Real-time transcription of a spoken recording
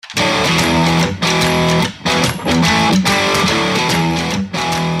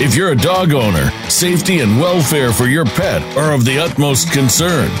If you're a dog owner, safety and welfare for your pet are of the utmost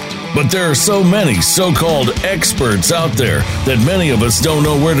concern. But there are so many so-called experts out there that many of us don't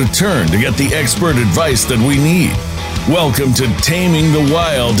know where to turn to get the expert advice that we need. Welcome to Taming the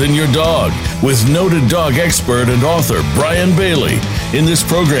Wild in Your Dog with noted dog expert and author Bryan Bailey. In this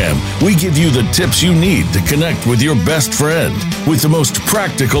program, we give you the tips you need to connect with your best friend with the most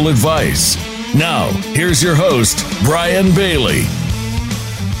practical advice. Now, here's your host, Bryan Bailey.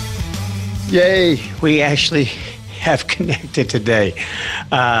 Yay, we actually have connected today.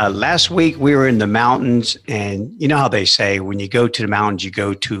 Last week we were in the mountains, and you know how they say when you go to the mountains, you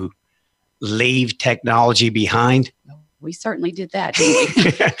go to leave technology behind. We certainly did that, didn't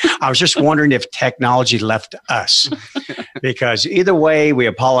we? I was just wondering if technology left us, because either way, we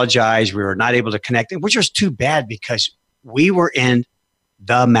apologize. We were not able to connect, which was too bad because we were in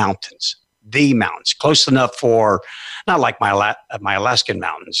the mountains, close enough for, not like my Alaskan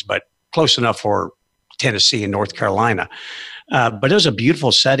mountains, but close enough for Tennessee and North Carolina. But it was a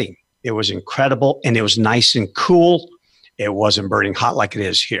beautiful setting. It was incredible, and it was nice and cool. It wasn't burning hot like it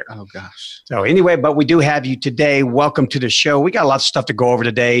is here. Oh, gosh. So anyway, but we do have you today. Welcome to the show. We got a lot of stuff to go over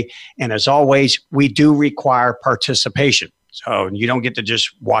today. And as always, we do require participation. So you don't get to just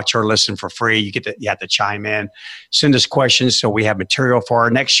watch or listen for free. You have to chime in, send us questions so we have material for our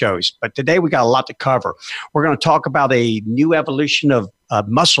next shows. But today we got a lot to cover. We're going to talk about a new evolution of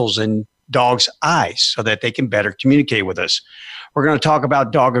muscles in dogs' eyes so that they can better communicate with us. We're going to talk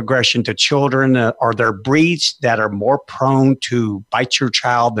about dog aggression to children. Are there breeds that are more prone to bite your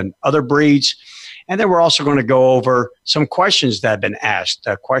child than other breeds? And then we're also going to go over some questions that have been asked.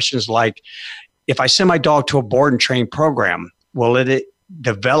 Questions like, if I send my dog to a board and train program, will it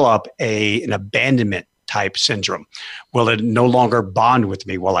develop an abandonment type syndrome? Will it no longer bond with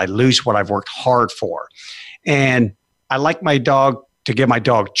me? Will I lose what I've worked hard for? And I like my dog to give my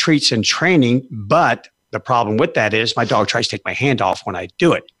dog treats in training, but the problem with that is my dog tries to take my hand off when I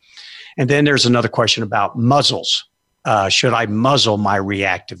do it. And then there's another question about muzzles. Should I muzzle my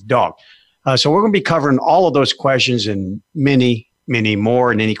reactive dog? So we're going to be covering all of those questions and many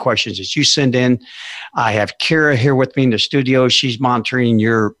more, and any questions that you send in. I have Kira here with me in the studio. She's monitoring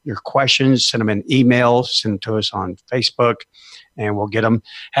your questions. Send them an email, send them to us on Facebook, and we'll get them.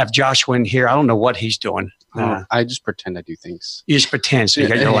 Have Joshua in here. I don't know what he's doing. I just pretend I do things. You just pretend. So you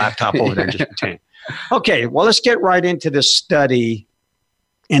got your laptop over there, just pretend. Okay, well, let's get right into this study.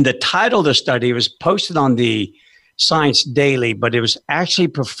 And the title of the study was posted on the Science Daily, but it was actually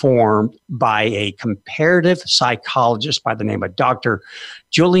performed by a comparative psychologist by the name of Dr.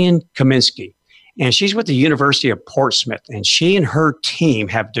 Julian Kaminsky. And she's with the University of Portsmouth. And she and her team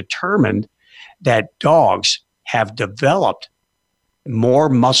have determined that dogs have developed more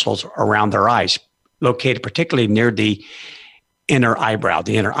muscles around their eyes, located particularly near the inner eyebrow,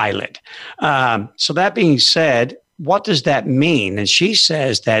 the inner eyelid. So that being said, what does that mean? And she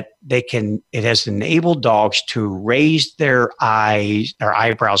says that it has enabled dogs to raise their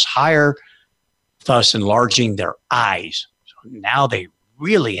eyebrows higher, thus enlarging their eyes. So now they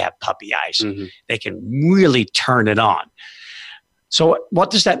really have puppy eyes. Mm-hmm. They can really turn it on. So what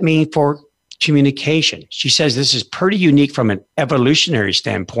does that mean for communication? She says this is pretty unique from an evolutionary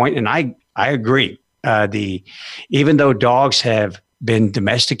standpoint, and I agree. Even though dogs have been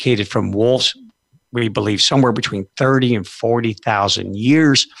domesticated from wolves, we believe somewhere between 30 and 40,000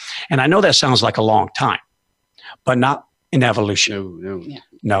 years. And I know that sounds like a long time, but not in evolution.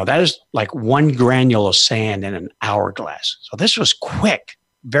 No, that is like one granule of sand in an hourglass. So this was quick,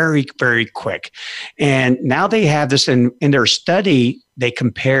 very, very quick. And now they have this in their study. They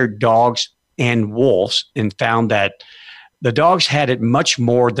compared dogs and wolves and found that the dogs had it much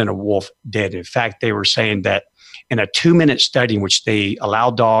more than a wolf did. In fact, they were saying that in a 2-minute study in which they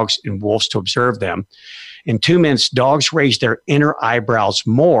allowed dogs and wolves to observe them, in 2 minutes, dogs raised their inner eyebrows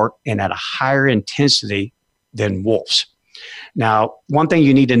more and at a higher intensity than wolves. Now, one thing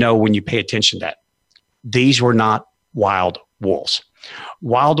you need to know when you pay attention to that, these were not wild wolves.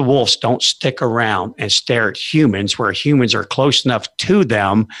 Wild wolves don't stick around and stare at humans where humans are close enough to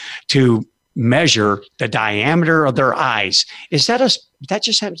them to measure the diameter of their eyes. That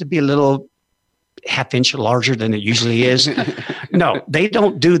just happens to be a little half-inch larger than it usually is? No, they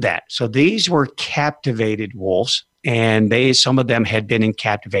don't do that. So these were captivated wolves, and some of them had been in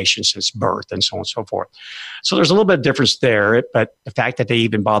captivation since birth and so on and so forth. So there's a little bit of difference there, but the fact that they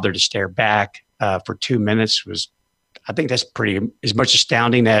even bothered to stare back for 2 minutes I think that's as much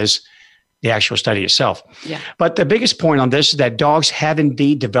astounding as the actual study itself. Yeah. But the biggest point on this is that dogs have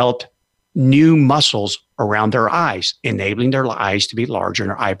indeed developed new muscles around their eyes, enabling their eyes to be larger and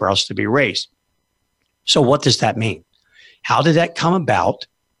their eyebrows to be raised. So what does that mean? How did that come about?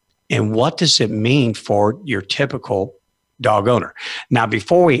 And what does it mean for your typical dog owner? Now,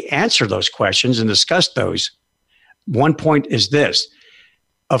 before we answer those questions and discuss those, one point is this.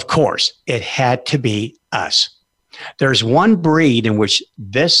 Of course, it had to be us. There's one breed in which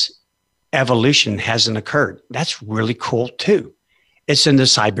this evolution hasn't occurred. That's really cool too. It's in the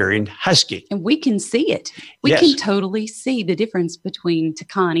Siberian Husky. And we can see it. We can totally see the difference between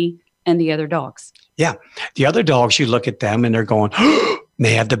Takani and the other dogs. Yeah. The other dogs, you look at them and they're going,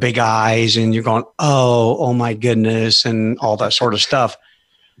 they have the big eyes and you're going, oh my goodness, and all that sort of stuff.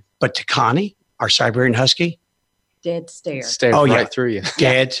 But Takani, our Siberian Husky, dead stare. Stares right through you.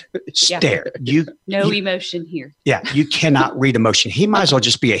 Dead stare. No emotion here. Yeah. You cannot read emotion. He might as well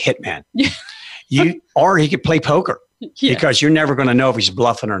just be a hitman. Or he could play poker because you're never going to know if he's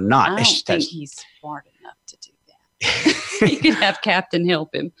bluffing or not. I don't think he's smart enough to do that. You could have Captain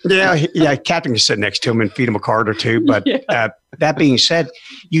help him. Yeah. Captain can sit next to him and feed him a card or two. But that being said,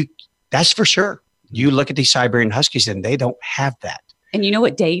 that's for sure. You look at these Siberian Huskies and they don't have that. And you know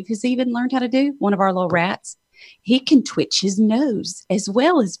what Dave has even learned how to do? One of our little rats. He can twitch his nose as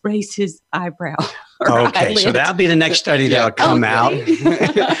well as raise his eyebrow. Okay, so that'll be the next study that'll come out.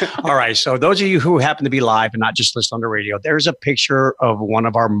 All right, so those of you who happen to be live and not just listen on the radio, there's a picture of one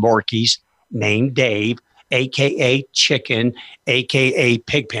of our Morkies named Dave, a.k.a. Chicken, a.k.a.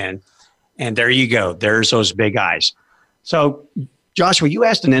 Pigpen. And there you go. There's those big eyes. So, Joshua, you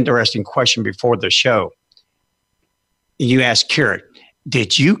asked an interesting question before the show. You asked Kira,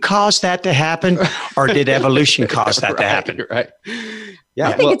 did you cause that to happen or did evolution cause that to happen? Right. Yeah.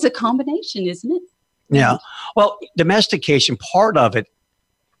 I think it's a combination, isn't it? Yeah. Well, domestication, part of it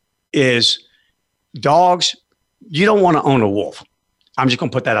is dogs. You don't want to own a wolf. I'm just going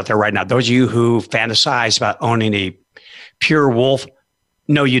to put that out there right now. Those of you who fantasize about owning a pure wolf,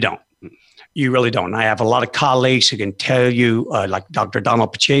 no, you don't. You really don't. I have a lot of colleagues who can tell you, like Dr.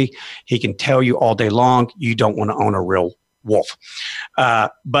 Donald Pachi, he can tell you all day long, you don't want to own a real wolf.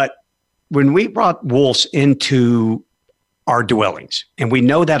 But when we brought wolves into our dwellings, and we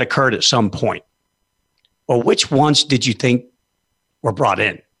know that occurred at some point, well, which ones did you think were brought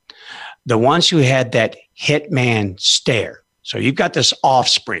in? The ones who had that hitman stare. So you've got this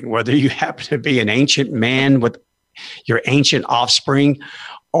offspring, whether you happen to be an ancient man with your ancient offspring,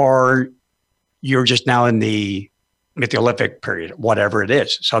 or you're just now in the Mesolithic period, whatever it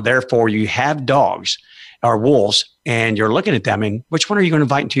is. So therefore, you have dogs or wolves, and you're looking at them, and which one are you going to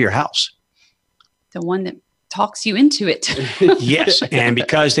invite into your house? The one that talks you into it. Yes, and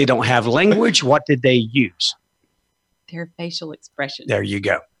because they don't have language, what did they use? Their facial expression. There you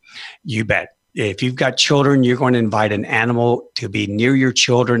go. You bet. If you've got children, you're going to invite an animal to be near your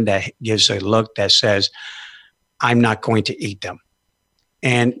children that gives a look that says, I'm not going to eat them.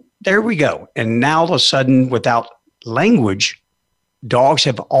 And there we go. And now all of a sudden, without language, dogs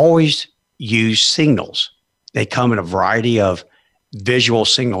have always used signals. They come in a variety of visual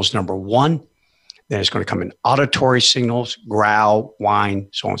signals, number one. Then it's going to come in auditory signals, growl, whine,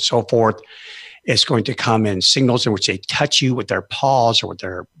 so on and so forth. It's going to come in signals in which they touch you with their paws or with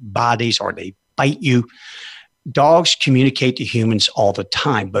their bodies, or they bite you. Dogs communicate to humans all the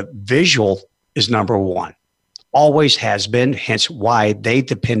time, but visual is number one. Always has been, hence why they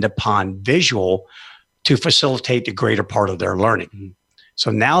depend upon visual to facilitate the greater part of their learning. Mm-hmm.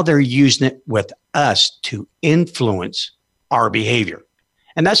 So now they're using it with us to influence our behavior.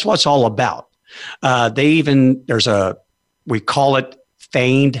 And that's what it's all about. We call it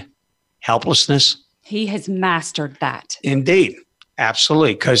feigned helplessness. He has mastered that. Indeed.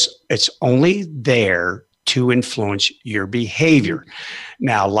 Absolutely. Because it's only there to influence your behavior.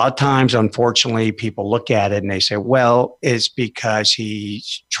 Now, a lot of times, unfortunately, people look at it and they say, well, it's because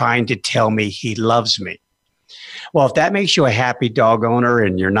he's trying to tell me he loves me. Well, if that makes you a happy dog owner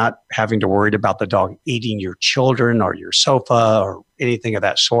and you're not having to worry about the dog eating your children or your sofa or anything of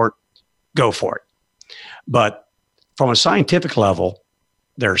that sort, go for it. But from a scientific level,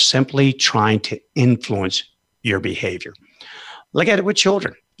 they're simply trying to influence your behavior. Look at it with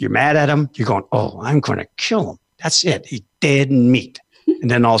children. You're mad at them. You're going, oh, I'm going to kill him. That's it. He's dead meat.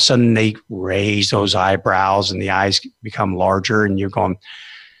 And then all of a sudden they raise those eyebrows and the eyes become larger and you're going,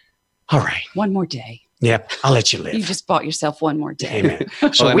 all right. One more day. Yep, I'll let you live. You just bought yourself one more day. Amen.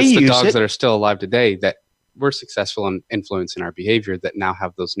 So well, it's the dogs that are still alive today that were successful in influencing our behavior that now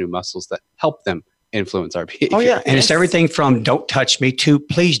have those new muscles that help them influence our behavior. Oh, yeah. And it's everything from don't touch me to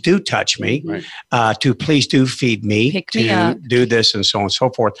please do touch me, right. To please do feed me, pick to me up. Do this and so on and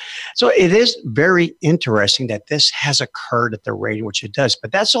so forth. So it is very interesting that this has occurred at the rate in which it does,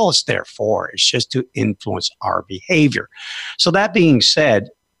 but that's all it's there for. It's just to influence our behavior. So that being said,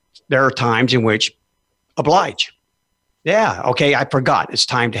 there are times in which oblige. Yeah. Okay. I forgot. It's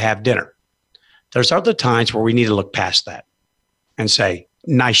time to have dinner. There's other times where we need to look past that and say,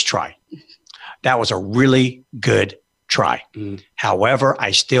 nice try. That was a really good try. However,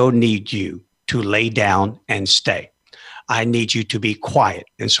 I still need you to lay down and stay. I need you to be quiet,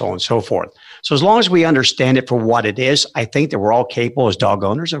 and so on and so forth. So as long as we understand it for what it is, I think that we're all capable as dog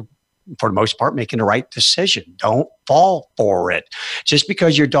owners of, for the most part, making the right decision. Don't fall for it. Just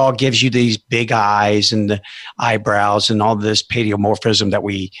because your dog gives you these big eyes and the eyebrows and all this pediomorphism that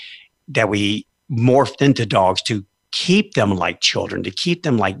we morphed into dogs to keep them like children, to keep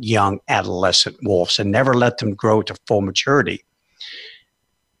them like young adolescent wolves and never let them grow to full maturity.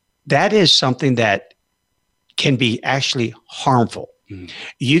 That is something that can be actually harmful.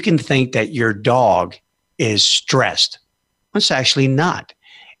 You can think that your dog is stressed when it's actually not.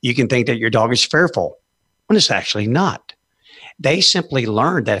 You can think that your dog is fearful when it's actually not. They simply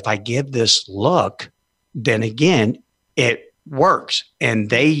learned that if I give this look, then again, it works. And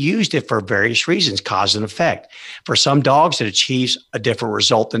they used it for various reasons, cause and effect. For some dogs, it achieves a different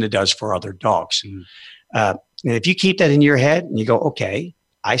result than it does for other dogs. And if you keep that in your head and you go, okay,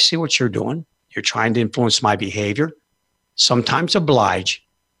 I see what you're doing. You're trying to influence my behavior. Sometimes oblige,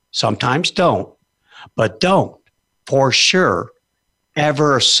 sometimes don't, but don't for sure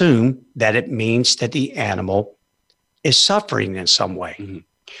ever assume that it means that the animal is suffering in some way.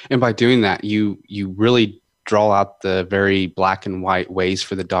 And by doing that, you really draw out the very black and white ways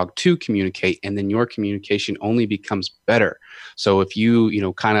for the dog to communicate, and then your communication only becomes better. So if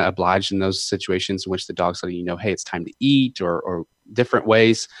you kind of oblige in those situations in which the dog's letting you know, hey, it's time to eat, or different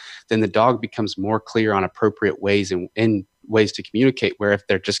ways, then the dog becomes more clear on appropriate ways and ways to communicate, where if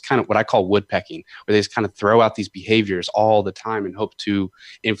they're just kind of what I call woodpecking, where they just kind of throw out these behaviors all the time and hope to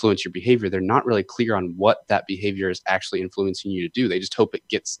influence your behavior, they're not really clear on what that behavior is actually influencing you to do. They just hope it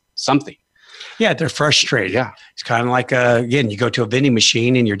gets something. Yeah, they're frustrated. Yeah. It's kind of like, again, you go to a vending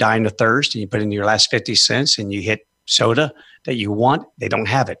machine and you're dying of thirst and you put in your last 50 cents and you hit soda that you want. They don't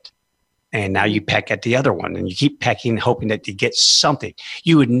have it. And now you peck at the other one and you keep pecking, hoping that you get something.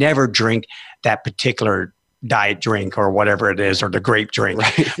 You would never drink that particular diet drink or whatever it is, or the grape drink,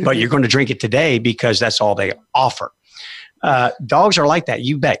 right? But you're going to drink it today because that's all they offer. Dogs are like that.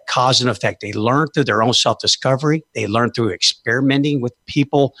 You bet. Cause and effect. They learn through their own self-discovery. They learn through experimenting with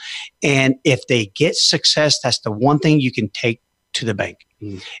people. And if they get success, that's the one thing you can take to the bank.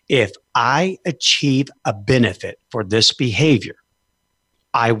 If I achieve a benefit for this behavior,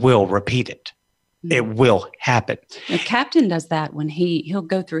 I will repeat it. It will happen. The captain does that when he'll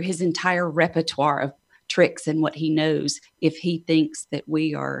go through his entire repertoire of tricks and what he knows if he thinks that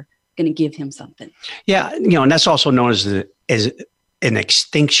we are going to give him something. Yeah, and that's also known as an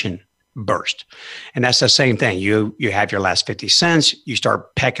extinction burst. And that's the same thing. You have your last 50 cents, you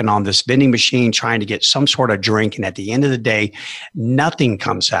start pecking on this vending machine, trying to get some sort of drink. And at the end of the day, nothing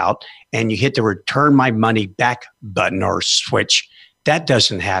comes out and you hit the return my money back button or switch. That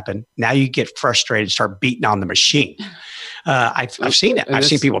doesn't happen. Now you get frustrated, start beating on the machine. I've seen it. I've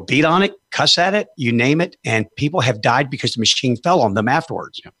seen people beat on it, cuss at it, you name it, and people have died because the machine fell on them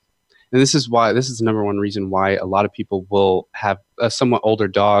afterwards. Yeah. And this is the number one reason why a lot of people will have a somewhat older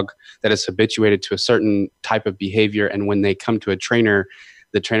dog that is habituated to a certain type of behavior. And when they come to a trainer,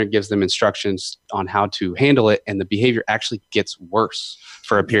 the trainer gives them instructions on how to handle it, and the behavior actually gets worse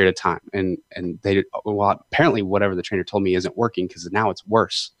for a period of time. And apparently whatever the trainer told me isn't working because now it's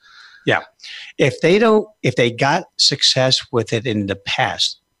worse. Yeah. If they got success with it in the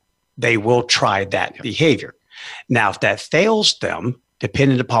past, they will try that behavior. Now, if that fails them,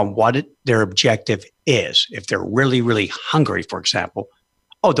 depending upon what their objective is, if they're really, really hungry, for example,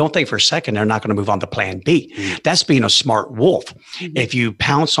 don't think for a second they're not going to move on to plan B. That's being a smart wolf. If you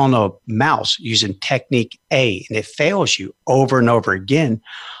pounce on a mouse using technique A and it fails you over and over again,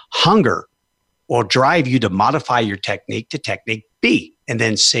 hunger will drive you to modify your technique to technique B, and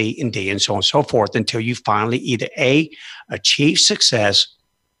then C and D, and so on and so forth, until you finally either A, achieve success,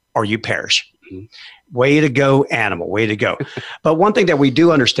 or you perish. Way to go, animal. Way to go. But one thing that we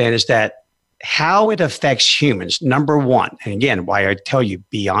do understand is that how it affects humans, number one, and again, why I tell you,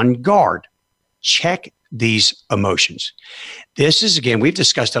 be on guard, check these emotions. This is, again, we've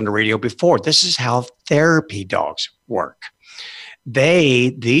discussed on the radio before, this is how therapy dogs work.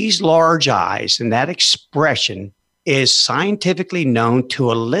 These large eyes and that expression is scientifically known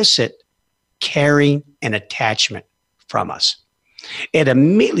to elicit caring and attachment from us. It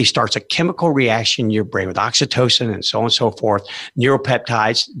immediately starts a chemical reaction in your brain with oxytocin and so on and so forth,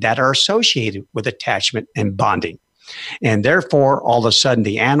 neuropeptides that are associated with attachment and bonding. And therefore, all of a sudden,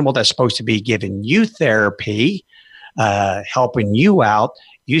 the animal that's supposed to be giving you therapy, helping you out,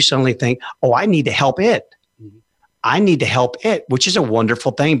 you suddenly think, I need to help it. I need to help it, which is a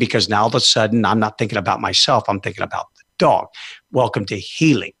wonderful thing because now all of a sudden I'm not thinking about myself. I'm thinking about the dog. Welcome to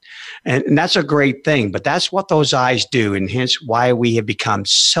healing. And that's a great thing, but that's what those eyes do. And hence why we have become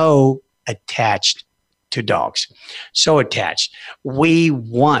so attached to dogs, so attached. We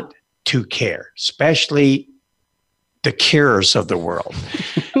want to care, especially the carers of the world.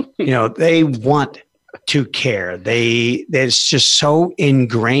 They want to care. It's just so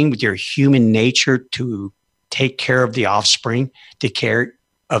ingrained with your human nature to take care of the offspring, to care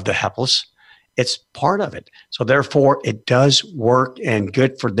of the helpless. It's part of it. So therefore, it does work and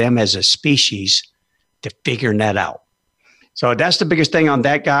good for them as a species to figure that out. So that's the biggest thing on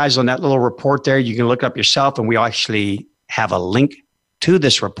that, guys, on that little report there. You can look it up yourself, and we actually have a link to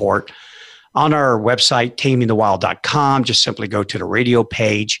this report on our website, tamingthewild.com. Just simply go to the radio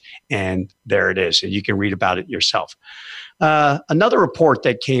page, and there it is, and you can read about it yourself. Another report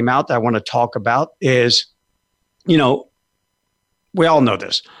that came out that I want to talk about is, we all know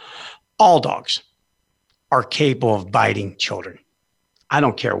this. All dogs are capable of biting children. I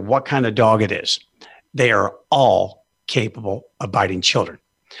don't care what kind of dog it is. They are all capable of biting children.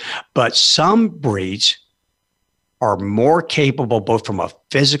 But some breeds are more capable, both from a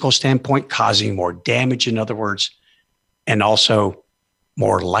physical standpoint, causing more damage, in other words, and also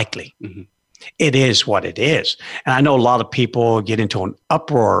more likely. Mm-hmm. It is what it is. And I know a lot of people get into an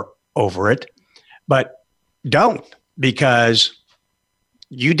uproar over it, but don't, because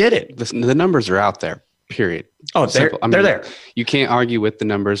you did it. The numbers are out there, period. Oh, they're there. You can't argue with the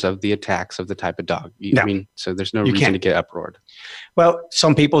numbers of the attacks of the type of dog. So there's no reason to get uproared. Well,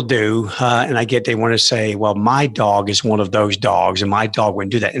 some people do, and I get they want to say, well, my dog is one of those dogs, and my dog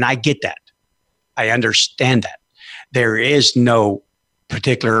wouldn't do that. And I get that. I understand that. There is no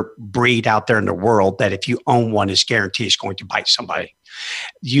particular breed out there in the world that if you own one is guaranteed it's going to bite somebody.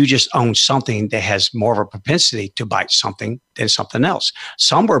 You just own something that has more of a propensity to bite something than something else.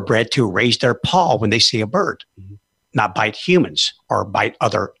 Some were bred to raise their paw when they see a bird, not bite humans or bite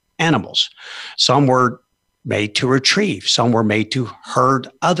other animals. Some were made to retrieve. Some were made to herd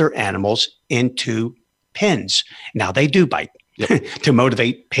other animals into pens. Now they do bite. Yep. To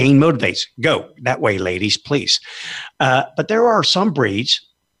motivate. Pain motivates. Go that way, ladies, please. But there are some breeds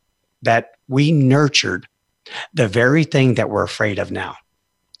that we nurtured the very thing that we're afraid of now.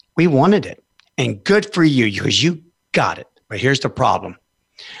 We wanted it. And good for you, because you got it. But here's the problem.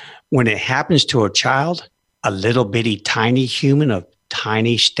 When it happens to a child, a little bitty tiny human of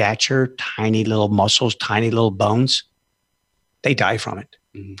tiny stature, tiny little muscles, tiny little bones, they die from it.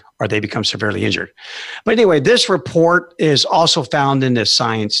 Mm-hmm. Or they become severely injured. But anyway, this report is also found in the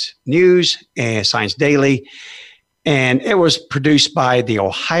Science News and Science Daily, and it was produced by the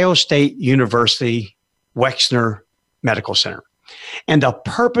Ohio State University Wexner Medical Center. And the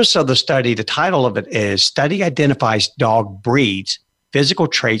purpose of the study, the title of it is Study Identifies Dog Breeds, Physical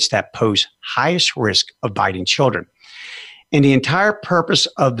Traits That Pose Highest Risk of Biting Children. And the entire purpose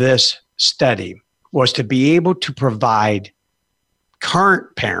of this study was to be able to provide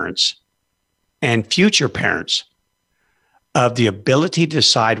current parents and future parents of the ability to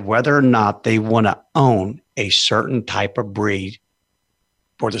decide whether or not they want to own a certain type of breed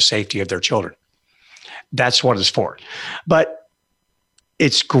for the safety of their children. That's what it's for. But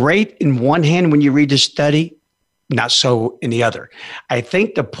it's great in one hand when you read the study, not so in the other. I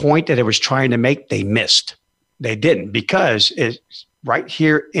think the point that it was trying to make, they missed. They didn't, because it's right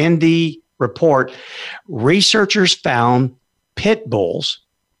here in the report, researchers found pit bulls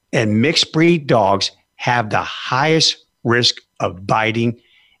and mixed breed dogs have the highest risk of biting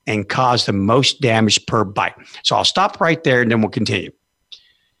and cause the most damage per bite. So I'll stop right there and then we'll continue.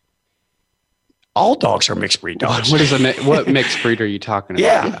 All dogs are mixed breed dogs. What mixed breed are you talking about?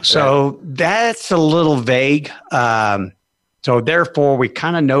 Yeah, so that's a little vague. So therefore, we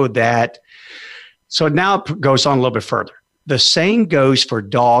kind of know that. So now it goes on a little bit further. The same goes for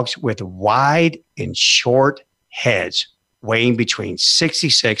dogs with wide and short heads, weighing between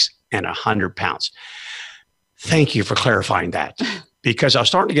 66 and 100 pounds. Thank you for clarifying that, because I was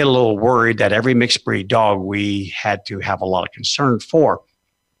starting to get a little worried that every mixed breed dog we had to have a lot of concern for.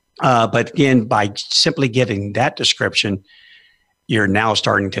 But again, by simply giving that description, you're now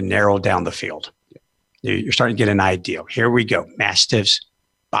starting to narrow down the field. You're starting to get an idea. Here we go. Mastiffs,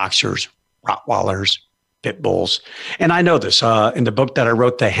 boxers, Rottweilers, pit bulls. And I know this in the book that I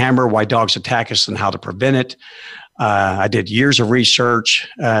wrote, The Hammer, Why Dogs Attack Us and How to Prevent It. I did years of research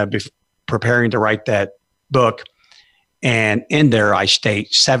preparing to write that book. And in there, I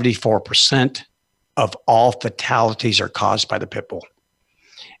state 74% of all fatalities are caused by the pit bull.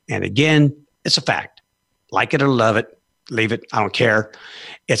 And again, it's a fact. Like it or love it, leave it, I don't care.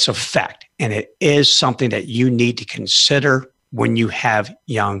 It's a fact. And it is something that you need to consider when you have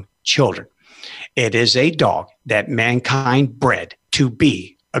young children. It is a dog that mankind bred to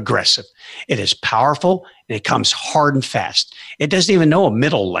be aggressive. It is powerful and it comes hard and fast. It doesn't even know a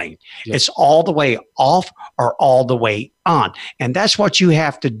middle lane. Yep. It's all the way off or all the way on. And that's what you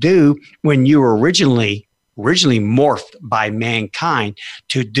have to do when you were originally morphed by mankind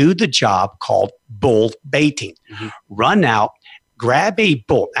to do the job called bull baiting. Mm-hmm. Run out, grab a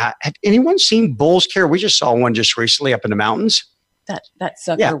bull. Have anyone seen bulls, Kara? We just saw one just recently up in the mountains. That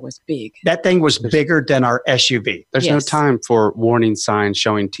sucker was big. That thing was bigger than our SUV. There's no time for warning signs,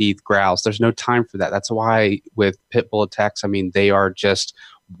 showing teeth, growls. There's no time for that. That's why with pit bull attacks, I mean, they are just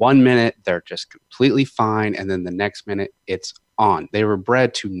 1 minute, they're just completely fine. And then the next minute, it's on. They were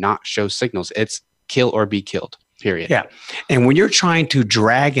bred to not show signals. It's kill or be killed, period. Yeah. And when you're trying to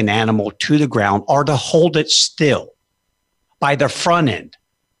drag an animal to the ground or to hold it still by the front end,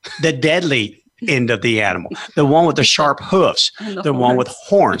 the deadly end of the animal, the one with the sharp hoofs, the one with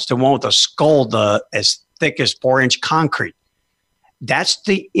horns, the one with a skull as thick as 4-inch concrete. That's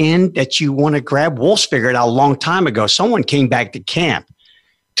the end that you want to grab. Wolves figured out a long time ago. Someone came back to camp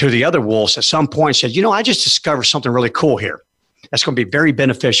to the other wolves at some point and said, you know, I just discovered something really cool here. That's going to be very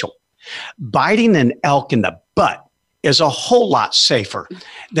beneficial. Biting an elk in the butt is a whole lot safer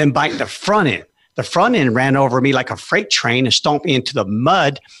than biting the front end. The front end ran over me like a freight train and stomped me into the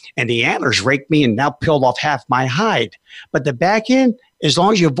mud, and the antlers raked me and now peeled off half my hide. But the back end, as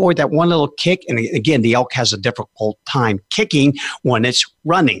long as you avoid that one little kick, and again, the elk has a difficult time kicking when it's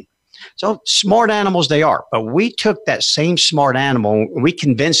running. So smart animals they are. But we took that same smart animal and we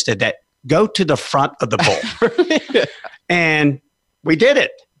convinced it that go to the front of the bull. And we did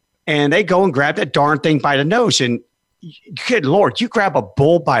it. And they go and grab that darn thing by the nose. And good Lord, you grab a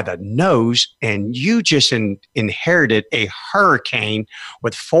bull by the nose and you just inherited a hurricane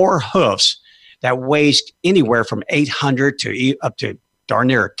with 4 hoofs that weighs anywhere from 800 to up to darn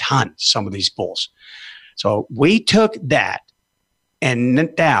near a ton, some of these bulls. So we took that,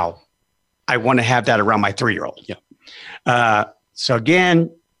 and now I want to have that around my 3-year-old. Yeah. So again,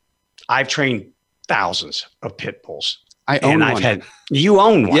 I've trained thousands of pit bulls. I own one. You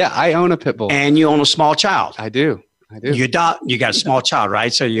own one. Yeah, I own a pit bull. And you own a small child. I do. You got a small child,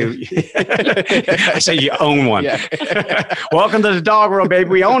 right? So I say you own one. Yeah. Welcome to the dog world, baby.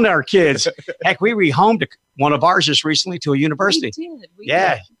 We own our kids. Heck, we rehomed one of ours just recently to a university. We did.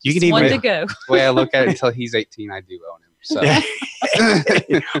 Yeah. You can even even to go. The way I look at it, until he's 18, I do own him. So.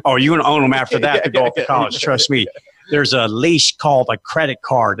 Oh, you're going to own them after that to go off to college. Trust me. There's a leash called a credit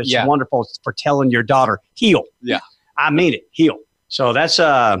card. It's wonderful for telling your daughter, heel. Yeah. I mean it, heel. So that's,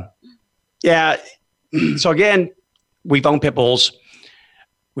 yeah. So again, we've owned pit bulls.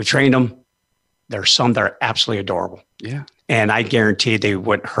 We've trained them. There's some that are absolutely adorable. Yeah. And I guarantee they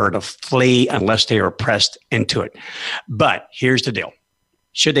wouldn't hurt a flea unless they were pressed into it. But here's the deal.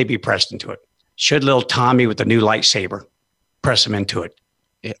 Should they be pressed into it? Should little Tommy with the new lightsaber press him into it?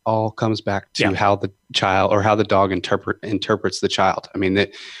 It all comes back to how the child or how the dog interprets the child. I mean,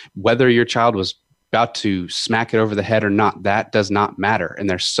 whether your child was about to smack it over the head or not, that does not matter. And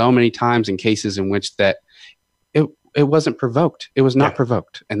there's so many times in cases in which that it wasn't provoked. It was not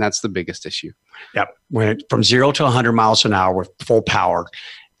provoked. And that's the biggest issue. Yep. From 0 to 100 miles an hour with full power.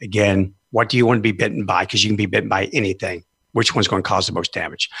 Again, what do you want to be bitten by? Because you can be bitten by anything. Which one's going to cause the most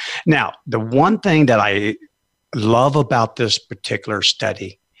damage? Now, the one thing that I love about this particular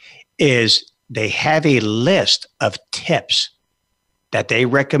study is they have a list of tips that they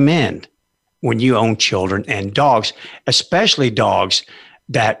recommend when you own children and dogs, especially dogs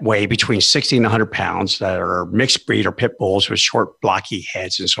that weigh between 60 and 100 pounds that are mixed breed or pit bulls with short, blocky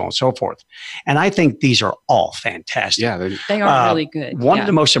heads and so on and so forth. And I think these are all fantastic. Yeah, they are really good. One of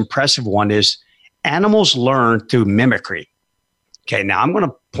the most impressive one is animals learn through mimicry. Okay, now I'm going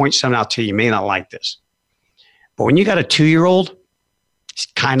to point something out to you. You may not like this. But when you got a 2-year-old, it's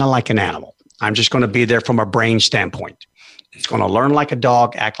kind of like an animal. I'm just going to be there from a brain standpoint. It's going to learn like a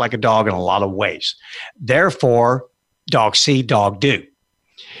dog, act like a dog in a lot of ways. Therefore, dog see, dog do.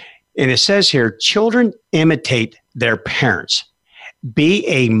 And it says here, children imitate their parents. Be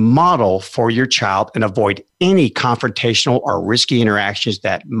a model for your child and avoid any confrontational or risky interactions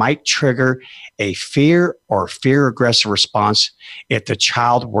that might trigger a fear or fear-aggressive response if the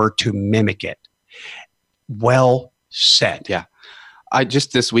child were to mimic it. Well said. Yeah.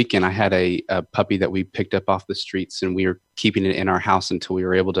 Just this weekend, I had a puppy that we picked up off the streets, and we were keeping it in our house until we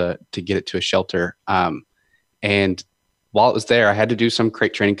were able to get it to a shelter. And while it was there, I had to do some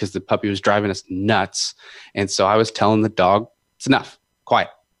crate training because the puppy was driving us nuts. And so I was telling the dog, it's enough, quiet.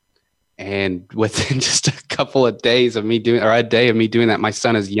 And within just a couple of days of me doing, or a day of me doing that, my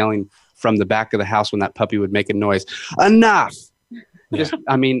son is yelling from the back of the house when that puppy would make a noise. Enough. Yeah.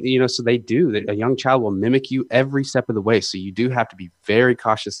 So they do. A young child will mimic you every step of the way. So you do have to be very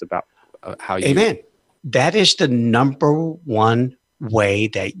cautious about how you. Amen. That is the number one way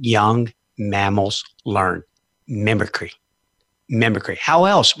that young mammals learn: mimicry. How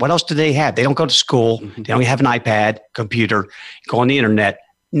else? What else do they have? They don't go to school. They don't have an iPad, computer, go on the internet.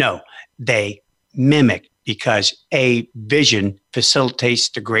 No, they mimic, because vision facilitates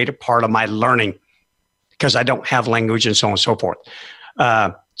the greater part of my learning, because I don't have language and so on and so forth.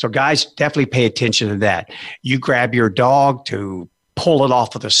 So guys, definitely pay attention to that. You grab your dog to pull it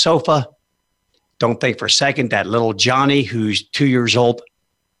off of the sofa. Don't think for a second that little Johnny, who's 2 years old,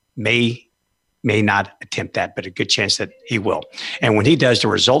 may not attempt that, but a good chance that he will. And when he does, the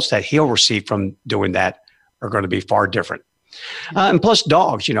results that he'll receive from doing that are going to be far different. And plus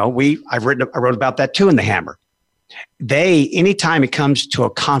dogs, I wrote about that too in The Hammer. Anytime it comes to a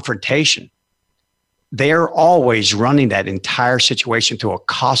confrontation, they're always running that entire situation through a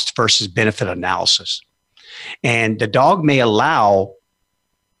cost versus benefit analysis. And the dog may allow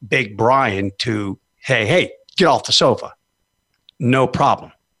Big Bryan to, hey, get off the sofa. No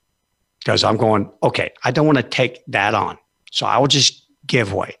problem. Because I'm going, okay, I don't want to take that on. So I will just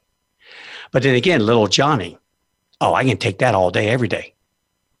give way. But then again, little Johnny, I can take that all day, every day.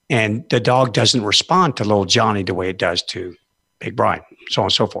 And the dog doesn't respond to little Johnny the way it does to Big Bryan, so on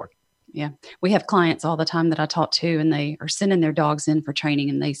and so forth. Yeah. We have clients all the time that I talk to, and they are sending their dogs in for training,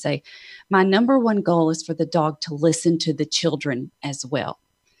 and they say, my number one goal is for the dog to listen to the children as well.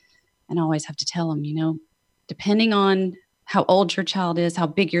 And I always have to tell them, depending on how old your child is, how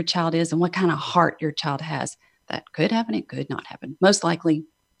big your child is, and what kind of heart your child has, that could happen. It could not happen. Most likely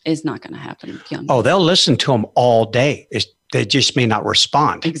is not going to happen with young. They'll listen to them all day. They just may not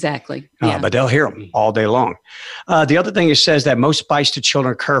respond. Exactly. Yeah. But they'll hear them all day long. The other thing it says that most bites to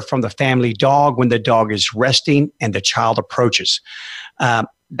children occur from the family dog when the dog is resting and the child approaches.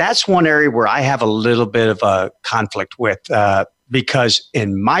 That's one area where I have a little bit of a conflict with, because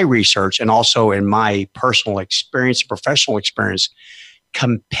in my research and also in my personal experience, professional experience,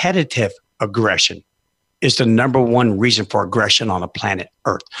 competitive aggression is the number one reason for aggression on the planet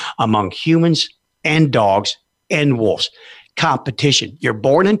Earth among humans and dogs and wolves. Competition. You're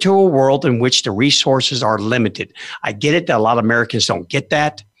born into a world in which the resources are limited. I get it that a lot of Americans don't get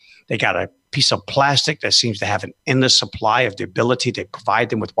that. They got a piece of plastic that seems to have an endless supply of the ability to provide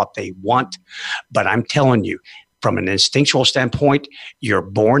them with what they want. But I'm telling you, from an instinctual standpoint, you're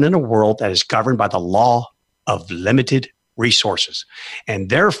born in a world that is governed by the law of limited resources. And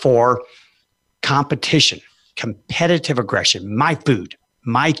therefore, competition, competitive aggression, my food,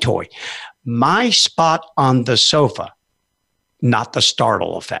 my toy, my spot on the sofa, not the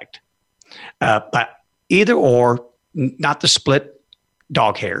startle effect. But either or, not the split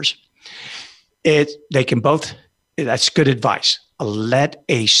dog hairs. They can both, that's good advice. Let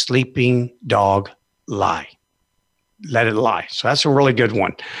a sleeping dog lie. Let it lie. So that's a really good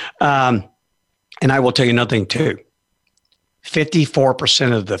one. And I will tell you another thing too.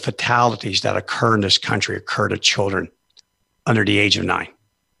 54% of the fatalities that occur in this country occur to children under the age of 9.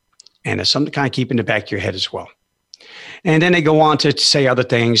 And it's something to kind of keep in the back of your head as well. And then they go on to say other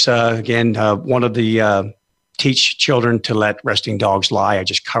things. One of the teach children to let resting dogs lie. I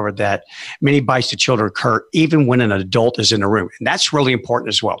just covered that. Many bites to children occur even when an adult is in the room. And that's really important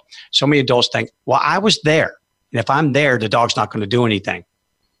as well. So many adults think, well, I was there. And if I'm there, the dog's not going to do anything.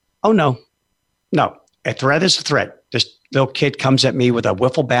 Oh, no. A threat is a threat. This little kid comes at me with a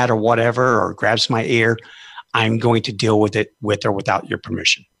wiffle bat or whatever, or grabs my ear. I'm going to deal with it with or without your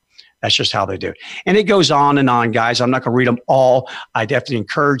permission. That's just how they do it. And it goes on, guys. I'm not going to read them all. I definitely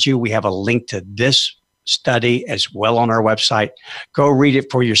encourage you. We have a link to this study as well on our website. Go read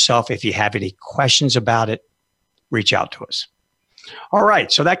it for yourself. If you have any questions about it, reach out to us. All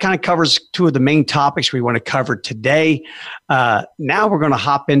right. So that kind of covers two of the main topics we want to cover today. Now we're going to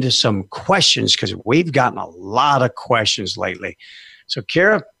hop into some questions because we've gotten a lot of questions lately. So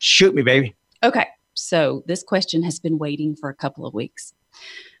Kara, shoot me, baby. Okay. So this question has been waiting for a couple of weeks.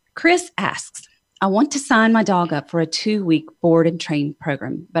 Chris asks, I want to sign my dog up for a 2-week board and train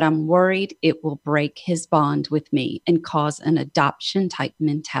program, but I'm worried it will break his bond with me and cause an adoption type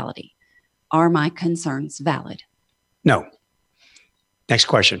mentality. Are my concerns valid? No. Next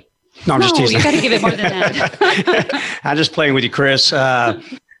question. No, I'm just teasing. You got to give it more than that. I'm just playing with you, Chris.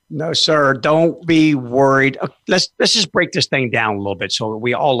 No, sir. Don't be worried. Let's just break this thing down a little bit so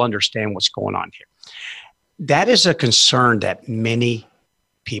we all understand what's going on here. That is a concern that many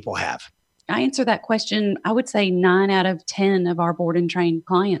people have. I answer that question. I would say 9 out of 10 of our board and train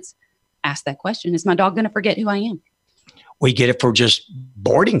clients ask that question. Is my dog going to forget who I am? We get it for just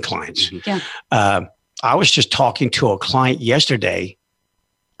boarding clients. Yeah. I was just talking to a client yesterday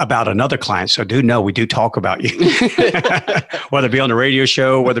about another client. So do know we do talk about you, whether it be on the radio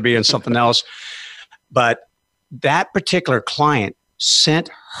show, whether it be in something else. But that particular client sent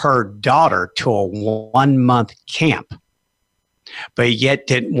her daughter to a 1-month camp, but yet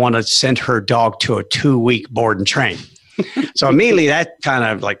didn't want to send her dog to a 2-week board and train. So immediately that kind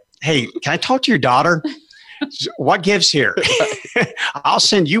of like, hey, can I talk to your daughter? What gives here? I'll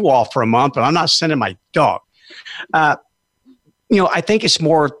send you off for a month, but I'm not sending my dog. I think it's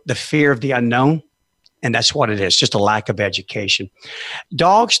more the fear of the unknown, and that's what it is, just a lack of education.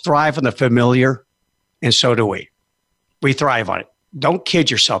 Dogs thrive on the familiar, and so do we. We thrive on it. Don't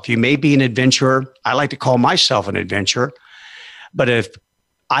kid yourself. You may be an adventurer. I like to call myself an adventurer. But if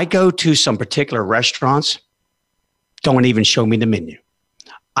I go to some particular restaurants, don't even show me the menu.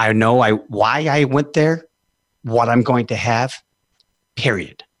 I know why I went there, what I'm going to have,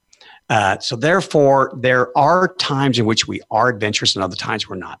 period. So therefore, there are times in which we are adventurous and other times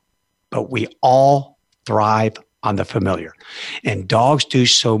we're not. But we all thrive on the familiar. And dogs do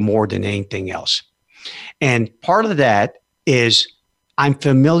so more than anything else. And part of that is I'm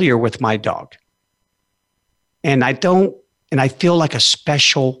familiar with my dog. And I feel like a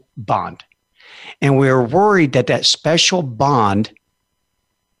special bond. And we're worried that special bond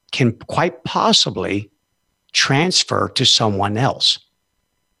can quite possibly transfer to someone else.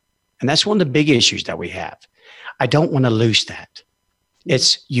 And that's one of the big issues that we have. I don't want to lose that.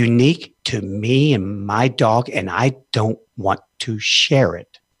 It's unique to me and my dog, and I don't want to share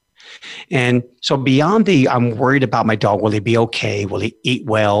it. And so beyond I'm worried about my dog, will he be okay? Will he eat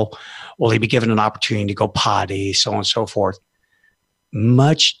well? Will he be given an opportunity to go potty, so on and so forth?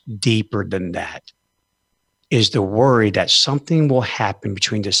 Much deeper than that is the worry that something will happen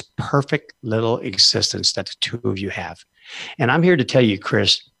between this perfect little existence that the two of you have. And I'm here to tell you,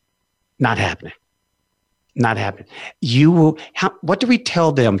 Chris, not happening. Not happening. You will. What do we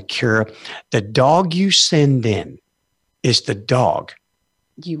tell them, Kira? The dog you send in is the dog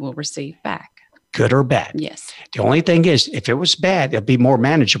you will receive back. Good or bad. Yes. The only thing is, if it was bad, it'd be more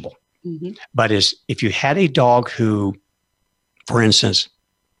manageable. Mm-hmm. But if you had a dog who, for instance,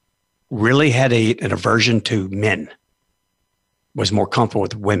 really had an aversion to men, was more comfortable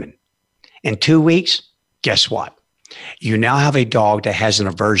with women, in 2 weeks, guess what? You now have a dog that has an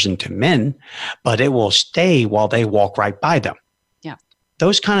aversion to men, but it will stay while they walk right by them. Yeah.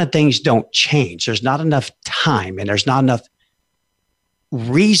 Those kind of things don't change. There's not enough time and there's not enough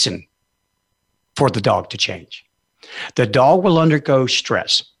reason for the dog to change. The dog will undergo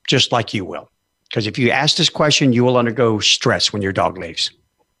stress just like you will. Because if you ask this question, you will undergo stress when your dog leaves.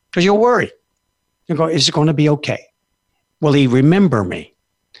 Because you'll worry. You'll go, is it going to be okay? Will he remember me?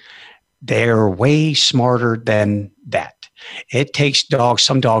 They're way smarter than that. It takes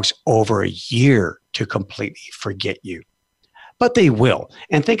some dogs over a year to completely forget you. But they will.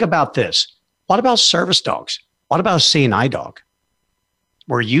 And think about this. What about service dogs? What about a CNI dog?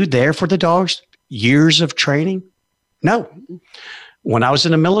 Were you there for the dogs? Years of training? No. When I was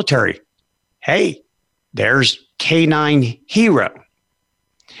in the military, hey, there's canine hero.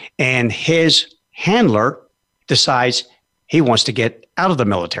 And his handler decides he wants to get out of the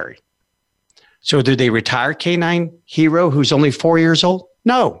military. So do they retire canine hero who's only 4 years old?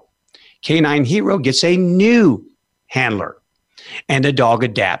 No. Canine hero gets a new handler and the dog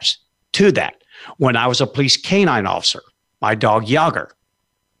adapts to that. When I was a police canine officer, my dog Yager,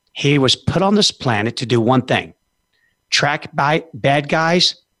 he was put on this planet to do one thing: track bad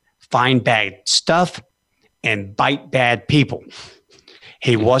guys, find bad stuff, and bite bad people.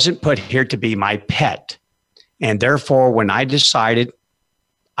 He wasn't put here to be my pet. And therefore, when I decided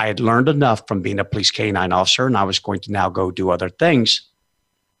I had learned enough from being a police canine officer and I was going to now go do other things,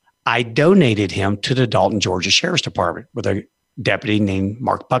 I donated him to the Dalton, Georgia Sheriff's Department with a deputy named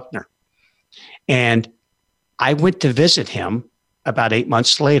Mark Buckner. And I went to visit him about 8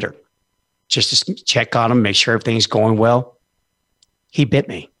 months later, just to check on him, make sure everything's going well. He bit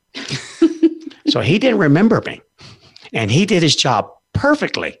me. So he didn't remember me. And he did his job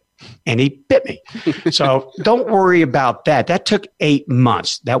perfectly. And he bit me. So don't worry about that. That took 8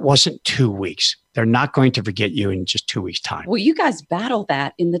 months. That wasn't 2 weeks. They're not going to forget you in just 2 weeks' time. Well, you guys battle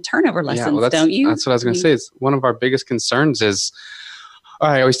that in the turnover lessons, don't you? That's what I was going to say. It's one of our biggest concerns is,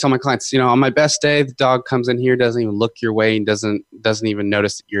 I always tell my clients, on my best day, the dog comes in here, doesn't even look your way and doesn't even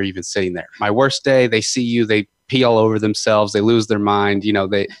notice that you're even sitting there. My worst day, they see you, they pee all over themselves, they lose their mind,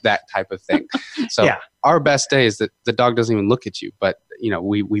 that type of thing. So yeah. Our best day is that the dog doesn't even look at you, but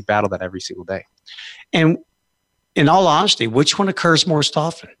we battle that every single day. And in all honesty, which one occurs most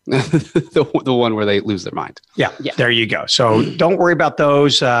often? the one where they lose their mind. Yeah, there you go. So don't worry about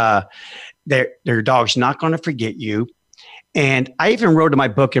those. Their dog's not going to forget you. And I even wrote in my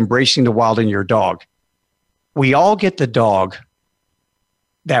book, Embracing the Wild in Your Dog, we all get the dog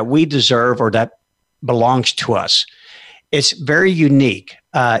that we deserve or that belongs to us. It's very unique,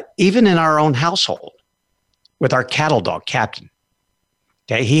 even in our own household with our cattle dog, Captain.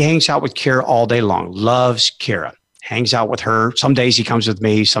 Okay, he hangs out with Kira all day long, loves Kira, hangs out with her. Some days he comes with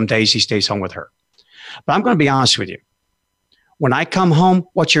me, some days he stays home with her. But I'm going to be honest with you. When I come home,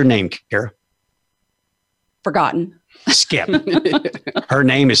 what's your name, Kira? Forgotten. Skip. Her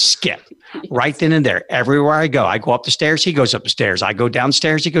name is Skip. Right then and there. Everywhere I go up the stairs, he goes up the stairs. I go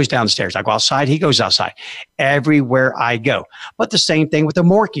downstairs, he goes downstairs. I go outside, he goes outside. Everywhere I go. But the same thing with the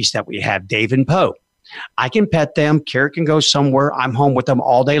Morkies that we have, Dave and Poe. I can pet them. Kira can go somewhere. I'm home with them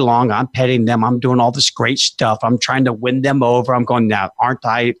all day long. I'm petting them. I'm doing all this great stuff. I'm trying to win them over. I'm going, now, aren't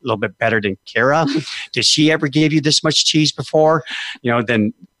I a little bit better than Kira? Did she ever give you this much cheese before?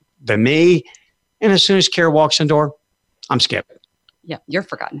 Than me? And as soon as Kira walks in the door, I'm Skip. Yeah, you're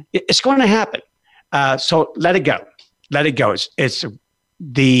forgotten. It's going to happen. So let it go. Let it go. It's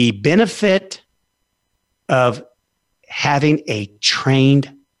the benefit of having a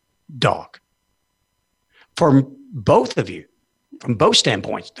trained dog. For both of you, from both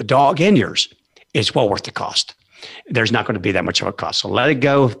standpoints, the dog and yours, is well worth the cost. There's not going to be that much of a cost. So let it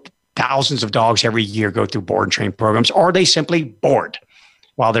go. Thousands of dogs every year go through board and train programs, or they simply board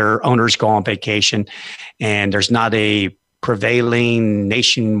while their owners go on vacation. And there's not a prevailing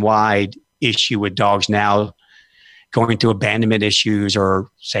nationwide issue with dogs now going through abandonment issues or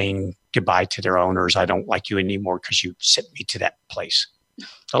saying goodbye to their owners. I don't like you anymore because you sent me to that place.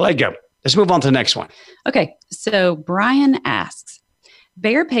 So let it go. Let's move on to the next one. Okay, so Bryan asks,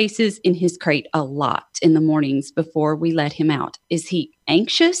 Bear paces in his crate a lot in the mornings before we let him out. Is he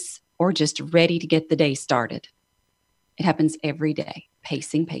anxious or just ready to get the day started? It happens every day.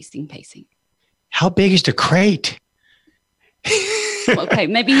 Pacing, pacing, pacing. How big is the crate? Okay,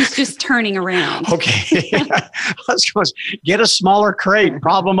 maybe he's just turning around. Okay, let's go. Get a smaller crate.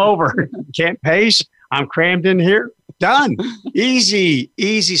 Problem over. Can't pace. I'm crammed in here. Done. Easy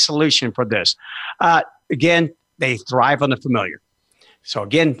solution for this. Again, they thrive on the familiar. So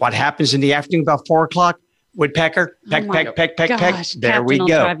again, what happens in the afternoon about 4 o'clock? Woodpecker, peck, peck, peck, peck, peck. There we go.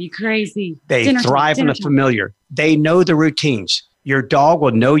 Drive you crazy. They thrive on the familiar. They know the routines. Your dog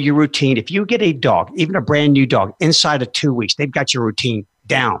will know your routine. If you get a dog, even a brand new dog, inside of 2 weeks, they've got your routine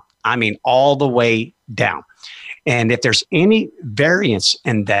down. I mean, all the way down. And if there's any variance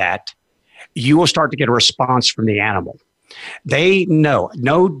in that, you will start to get a response from the animal. They know,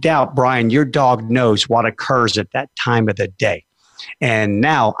 no doubt, Bryan, your dog knows what occurs at that time of the day. And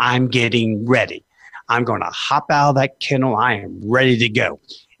now I'm getting ready. I'm going to hop out of that kennel. I am ready to go.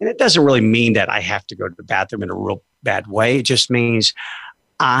 And it doesn't really mean that I have to go to the bathroom in a real bad way. It just means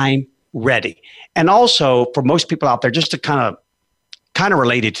I'm ready. And also for most people out there, just to kind of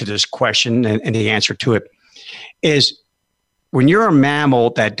related to this question and the answer to it is, when you're a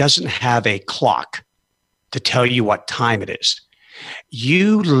mammal that doesn't have a clock to tell you what time it is,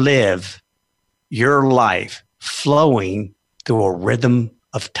 you live your life flowing through a rhythm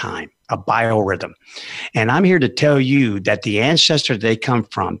of time, a biorhythm. And I'm here to tell you that the ancestor they come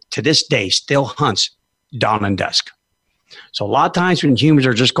from to this day still hunts dawn and dusk. So a lot of times when humans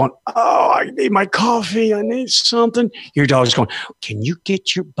are just going, oh, I need my coffee, I need something, your dog's going, can you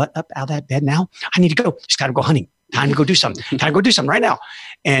get your butt up out of that bed now? I need to go. It's got to go hunting. Time to go do something. Time to go do something right now.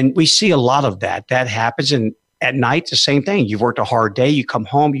 And we see a lot of that. That happens. And at night, the same thing. You've worked a hard day. You come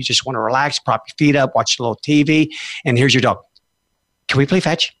home. You just want to relax, prop your feet up, watch a little TV. And here's your dog. Can we play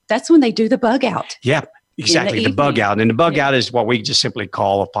fetch? That's when they do the bug out. Yeah, exactly. The bug out. And the bug out is what we just simply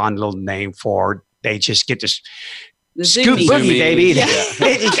call a fun little name for. They just get this scoop boogie, baby.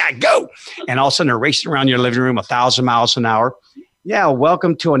 You got to go. And all of a sudden they're racing around your living room 1,000 miles an hour. Yeah,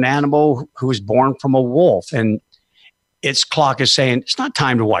 welcome to an animal who was born from a wolf. And its clock is saying, it's not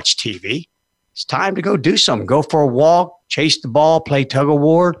time to watch TV. It's time to go do something. Go for a walk, chase the ball, play tug of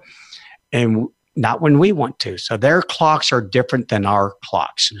war, and not when we want to. So their clocks are different than our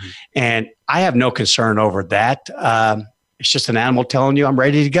clocks. Mm-hmm. And I have no concern over that. It's just an animal telling you I'm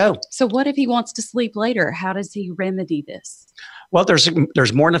ready to go. So what if he wants to sleep later? How does he remedy this? Well,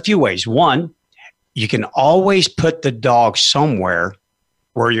 there's more than a few ways. One, you can always put the dog somewhere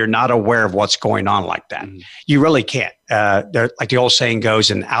where you're not aware of what's going on like that. Mm. You really can't. Like the old saying goes,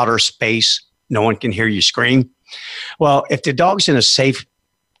 in outer space, no one can hear you scream. Well, if the dog's in a safe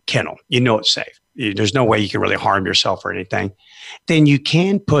kennel, you know it's safe. There's no way you can really harm yourself or anything. Then you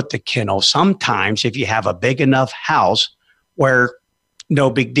can put the kennel sometimes if you have a big enough house where no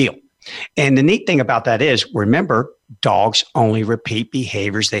big deal. And the neat thing about that is, remember, dogs only repeat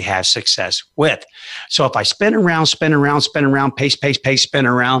behaviors they have success with. So if I spin around, pace, spin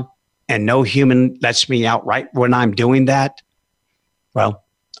around, and no human lets me out right when I'm doing that, well,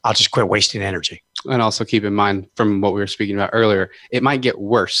 I'll just quit wasting energy. And also keep in mind, from what we were speaking about earlier, it might get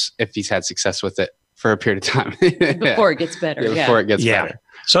worse if he's had success with it for a period of time. Before it gets better. Before it gets better.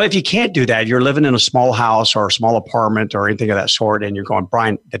 So if you can't do that, you're living in a small house or a small apartment or anything of that sort, and you're going,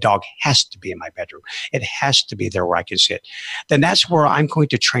 Bryan, the dog has to be in my bedroom. It has to be there where I can sit. Then that's where I'm going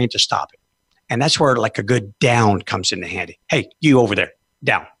to train to stop it. And that's where like a good down comes into handy. Hey, you over there,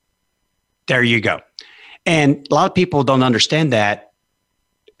 down. There you go. And a lot of people don't understand that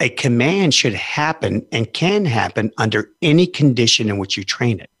a command should happen and can happen under any condition in which you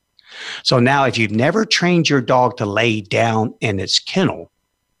train it. So now if you've never trained your dog to lay down in its kennel,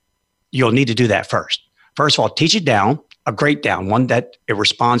 you'll need to do that first. First of all, teach it down, a great down, one that it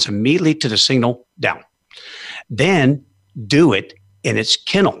responds immediately to the signal down. Then do it in its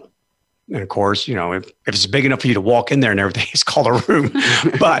kennel. And of course, if it's big enough for you to walk in there and everything, it's called a room.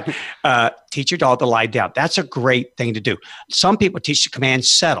 But teach your dog to lie down. That's a great thing to do. Some people teach the command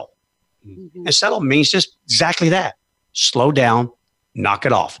settle. Mm-hmm. And settle means just exactly that. Slow down, knock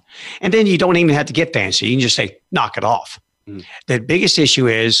it off. And then you don't even have to get fancy. You can just say, knock it off. Mm. The biggest issue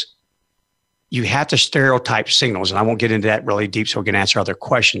is you have to stereotype signals. And I won't get into that really deep so we can answer other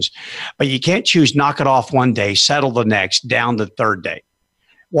questions. But you can't choose knock it off one day, settle the next, down the third day.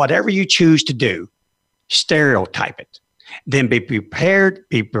 Whatever you choose to do, stereotype it. Then be prepared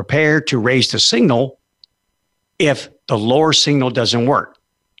to raise the signal if the lower signal doesn't work.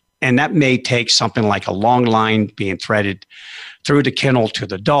 And that may take something like a long line being threaded through the kennel to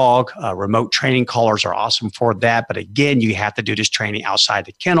the dog. Remote training collars are awesome for that. But again, you have to do this training outside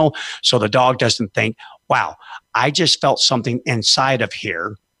the kennel so the dog doesn't think, wow, I just felt something inside of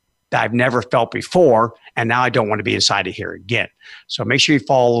here that I've never felt before, and now I don't want to be inside of here again. So make sure you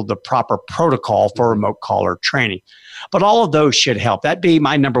follow the proper protocol for remote collar training. But all of those should help. That'd be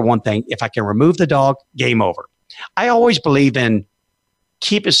my number one thing. If I can remove the dog, game over. I always believe in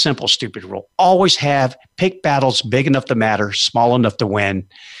keep it simple, stupid rule. Always pick battles big enough to matter, small enough to win.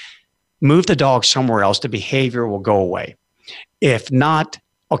 Move the dog somewhere else. The behavior will go away. If not,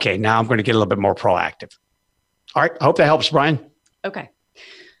 okay, now I'm going to get a little bit more proactive. All right, I hope that helps, Bryan. Okay.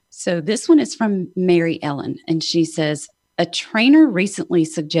 So this one is from Mary Ellen, and she says, a trainer recently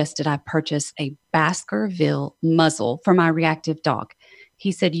suggested I purchase a Baskerville muzzle for my reactive dog.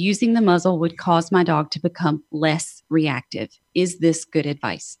 He said using the muzzle would cause my dog to become less reactive. Is this good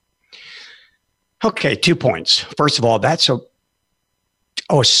advice? Okay, 2 points. First of all, it's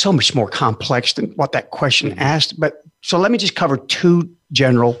so much more complex than what that question asked. But so let me just cover 2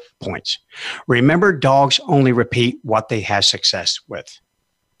 general points. Remember, dogs only repeat what they have success with.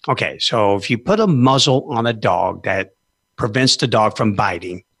 Okay, so if you put a muzzle on a dog that prevents the dog from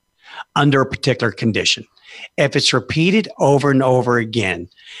biting under a particular condition, if it's repeated over and over again,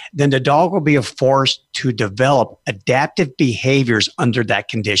 then the dog will be forced to develop adaptive behaviors under that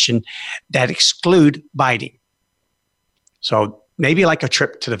condition that exclude biting. So maybe like a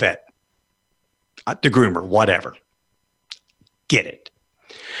trip to the vet, the groomer, whatever. Get it.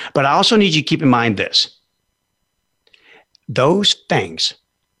 But I also need you to keep in mind this. Those things,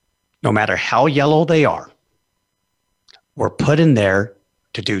 no matter how yellow they are, were put in there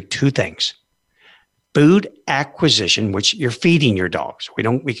to do 2 things. Food acquisition, which you're feeding your dogs.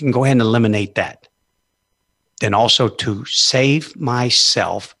 We can go ahead and eliminate that. Then also to save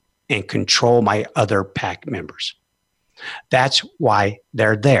myself and control my other pack members. That's why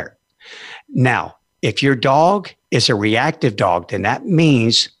they're there. Now, if your dog is a reactive dog, then that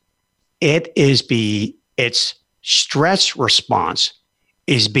means its stress response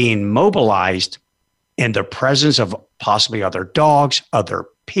is being mobilized in the presence of possibly other dogs, other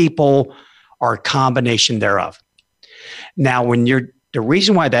people, or a combination thereof. Now, the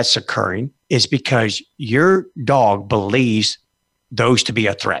reason why that's occurring is because your dog believes those to be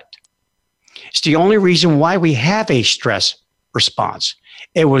a threat. It's the only reason why we have a stress response.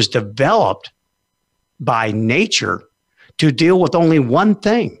 It was developed by nature to deal with only one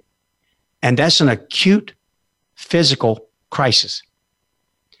thing, and that's an acute physical crisis.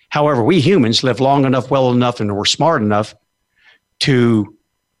 However, we humans live long enough, well enough, and we're smart enough to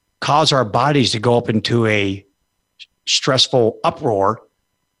cause our bodies to go up into a stressful uproar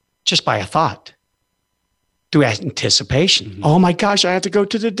just by a thought. through anticipation. Oh my gosh, I have to go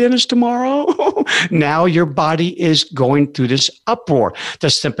to the dentist tomorrow. Now your body is going through this uproar. The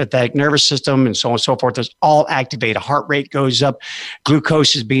sympathetic nervous system and so on and so forth is all activated. Heart rate goes up.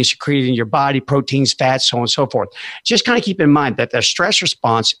 Glucose is being secreted in your body, proteins, fats, so on and so forth. Just kind of keep in mind that the stress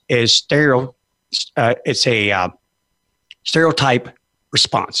response is it's a stereotype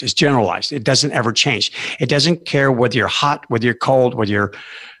response. It's generalized. It doesn't ever change. It doesn't care whether you're hot, whether you're cold, whether you're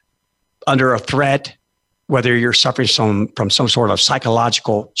under a threat, whether you're suffering from some sort of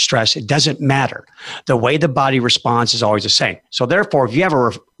psychological stress. It doesn't matter. The way the body responds is always the same. So therefore, if you have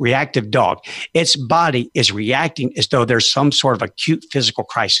a reactive dog, its body is reacting as though there's some sort of acute physical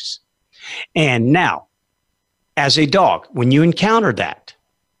crisis. And now, as a dog, when you encounter that,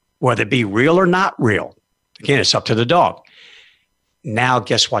 whether it be real or not real, again, it's up to the dog. Now,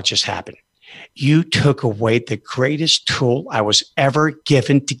 guess what just happened? You took away the greatest tool I was ever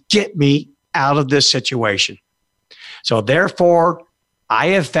given to get me out of this situation. So therefore, I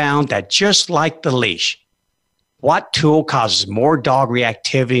have found that just like the leash, what tool causes more dog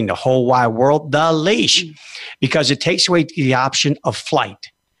reactivity in the whole wide world? The leash, because it takes away the option of flight.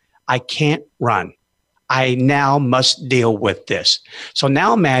 I can't run. I now must deal with this. So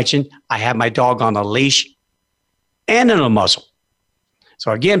now imagine I have my dog on a leash and in a muzzle.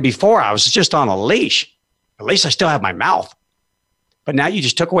 So again, before I was just on a leash. At least I still have my mouth. But now you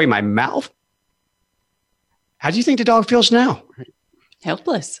just took away my mouth? How do you think the dog feels now?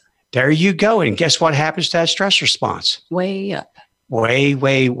 Helpless. There you go. And guess what happens to that stress response? Way up. Way,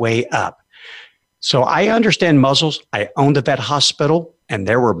 way, way up. So I understand muzzles. I owned a vet hospital, and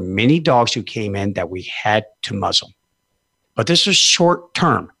there were many dogs who came in that we had to muzzle. But this is short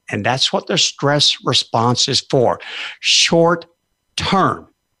term, and that's what the stress response is for. Short term.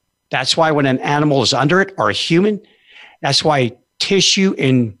 That's why when an animal is under it, or a human, that's why tissue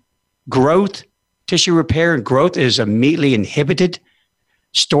and growth, tissue repair and growth is immediately inhibited.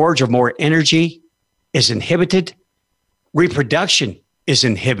 Storage of more energy is inhibited. Reproduction is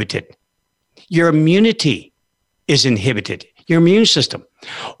inhibited. Your immunity is inhibited. Your immune system.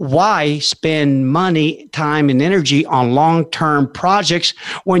 Why spend money, time, and energy on long-term projects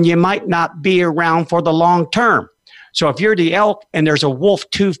when you might not be around for the long term? So if you're the elk and there's a wolf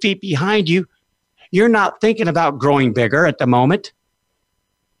 2 feet behind you, you're not thinking about growing bigger at the moment.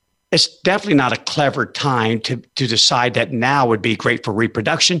 It's definitely not a clever time to decide that now would be great for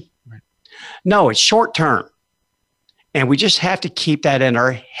reproduction. Right. No, it's short term. And we just have to keep that in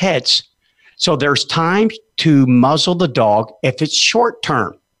our heads. So there's time to muzzle the dog if it's short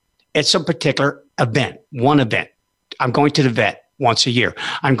term. It's a particular event, one event. I'm going to the vet once a year.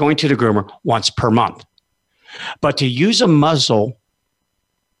 I'm going to the groomer once per month. But to use a muzzle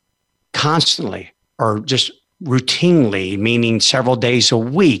constantly or just routinely, meaning several days a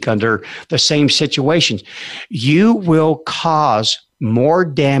week under the same situations, you will cause more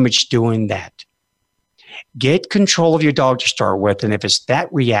damage doing that. Get control of your dog to start with, and if it's that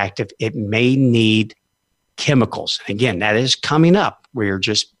reactive, it may need chemicals. Again, that is coming up. We're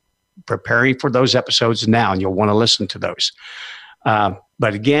just preparing for those episodes now, and you'll want to listen to those.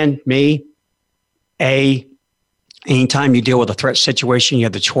 But again, anytime you deal with a threat situation, you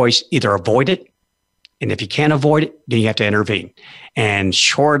have the choice, either avoid it, and if you can't avoid it, then you have to intervene. And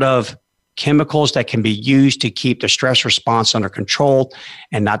short of chemicals that can be used to keep the stress response under control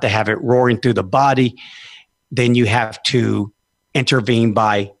and not to have it roaring through the body, then you have to intervene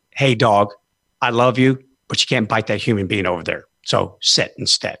by, hey, dog, I love you, but you can't bite that human being over there. So sit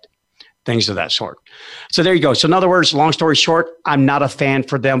instead. Things of that sort. So there you go. So in other words, long story short, I'm not a fan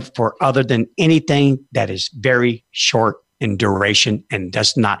for them for other than anything that is very short in duration and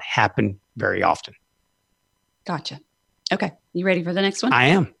does not happen very often. Gotcha. Okay. You ready for the next one? I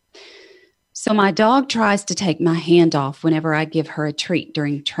am. So my dog tries to take my hand off whenever I give her a treat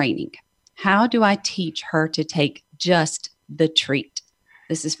during training. How do I teach her to take just the treat?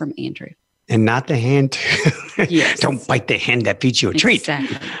 This is from Andrew. And not the hand. Yes. Don't bite the hand that feeds you a treat.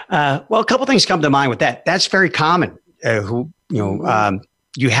 Exactly. Well, a couple things come to mind with that. That's very common. You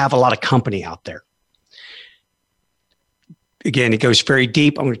have a lot of company out there. Again, it goes very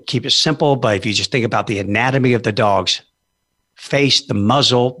deep. I'm going to keep it simple, but if you just think about the anatomy of the dog's face, the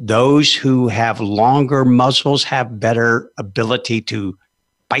muzzle, those who have longer muzzles have better ability to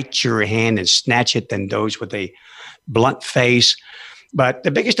bite your hand and snatch it than those with a blunt face. But the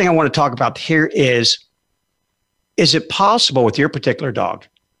biggest thing I want to talk about here is it possible with your particular dog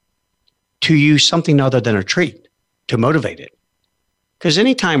to use something other than a treat to motivate it? Because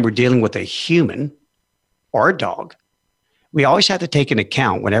anytime we're dealing with a human or a dog, we always have to take into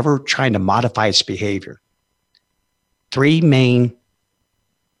account whenever we're trying to modify its behavior. 3 main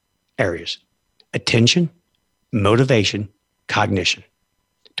areas: attention, motivation, cognition.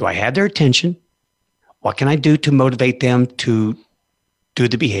 Do I have their attention? What can I do to motivate them to do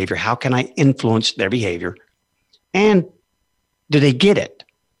the behavior? How can I influence their behavior? And do they get it?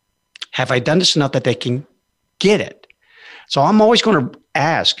 Have I done this enough that they can get it? So I'm always going to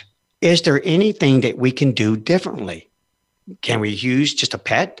ask, is there anything that we can do differently? Can we use just a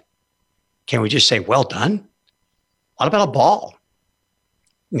pet? Can we just say, well done? What about a ball?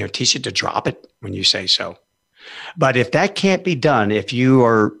 Teach it to drop it when you say so. But if that can't be done, if you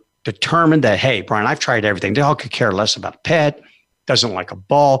are determined that, hey, Bryan, I've tried everything. The dog could care less about a pet, doesn't like a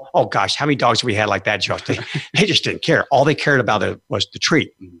ball. Oh, gosh, how many dogs have we had like that, Josh? They just didn't care. All they cared about was the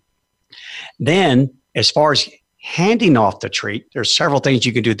treat. Then, as far as handing off the treat, there's several things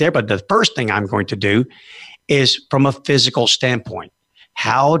you can do there. But the first thing I'm going to do is from a physical standpoint.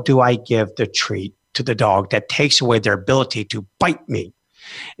 How do I give the treat to the dog that takes away their ability to bite me?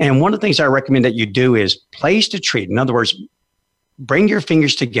 And one of the things I recommend that you do is place the treat. In other words, bring your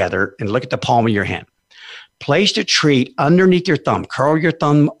fingers together and look at the palm of your hand. Place the treat underneath your thumb. Curl your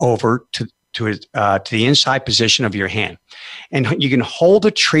thumb over to the inside position of your hand. And you can hold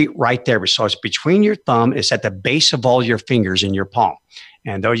the treat right there. So it's between your thumb. It's at the base of all your fingers in your palm.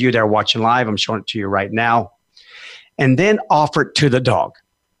 And those of you that are watching live, I'm showing it to you right now. And then offer it to the dog.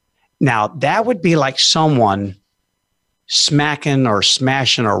 Now, that would be like someone smacking or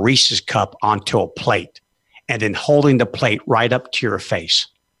smashing a Reese's cup onto a plate and then holding the plate right up to your face.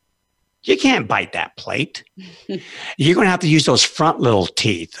 You can't bite that plate. You're going to have to use those front little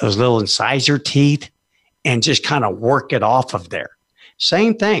teeth, those little incisor teeth, and just kind of work it off of there.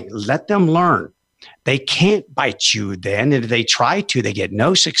 Same thing. Let them learn. They can't bite you then. If they try to, they get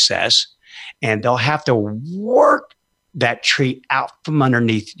no success, and they'll have to work that treat out from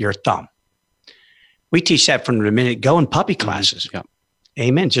underneath your thumb. We teach that from the minute go in puppy classes. Yep.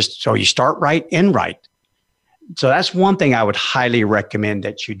 Amen. Just so you start right, end right. So that's one thing I would highly recommend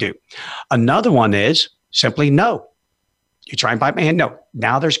that you do. Another one is simply no. You try and bite my hand? No.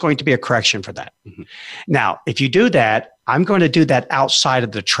 Now there's going to be a correction for that. Mm-hmm. Now, if you do that, I'm going to do that outside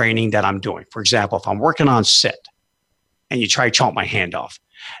of the training that I'm doing. For example, if I'm working on sit and you try to chomp my hand off,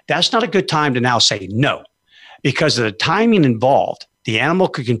 that's not a good time to now say no, because of the timing involved. The animal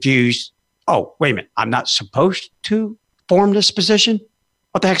could confuse, oh, wait a minute, I'm not supposed to form this position?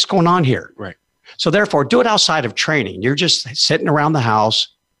 What the heck's going on here? Right. So therefore, do it outside of training. You're just sitting around the house,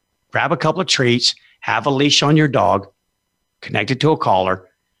 grab a couple of treats, have a leash on your dog, connect it to a collar,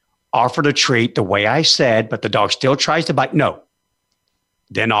 offer the treat the way I said, but the dog still tries to bite. No.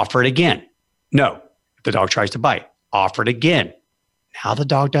 Then offer it again. No. If the dog tries to bite, offer it again. Now the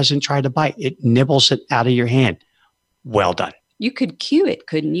dog doesn't try to bite. It nibbles it out of your hand. Well done. You could cue it,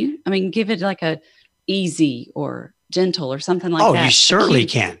 couldn't you? I mean, give it like a easy or gentle or something like that. Oh, you certainly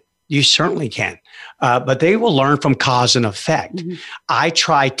can. You certainly can. But they will learn from cause and effect. Mm-hmm. I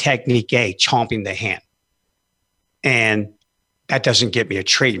try technique A, chomping the hand. And that doesn't get me a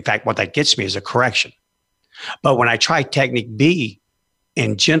treat. In fact, what that gets me is a correction. But when I try technique B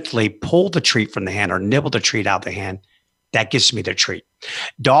and gently pull the treat from the hand or nibble the treat out of the hand, that gets me the treat.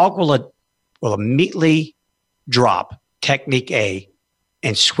 Dog will immediately drop technique A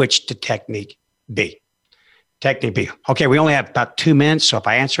and switch to technique B. Technique B. Okay, we only have about 2 minutes, so if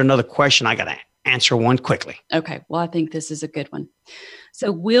I answer another question, I got to answer one quickly. Okay, well, I think this is a good one.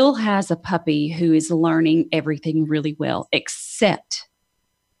 So Will has a puppy who is learning everything really well, except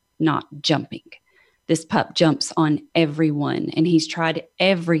not jumping. This pup jumps on everyone, and he's tried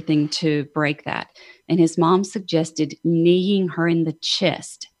everything to break that. And his mom suggested kneeing her in the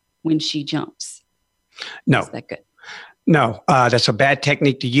chest when she jumps. No. Is that good? No, that's a bad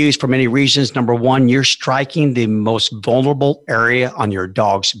technique to use for many reasons. Number one, you're striking the most vulnerable area on your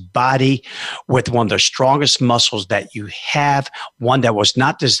dog's body with one of the strongest muscles that you have, one that was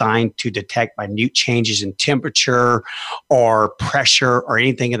not designed to detect minute changes in temperature or pressure or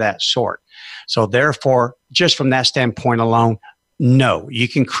anything of that sort. So therefore, just from that standpoint alone, no, you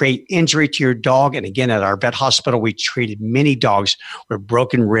can create injury to your dog. And again, at our vet hospital, we treated many dogs with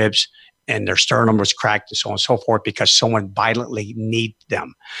broken ribs and their sternum was cracked and so on and so forth because someone violently kneed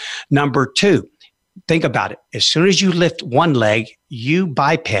them. Number two, think about it. As soon as you lift one leg, you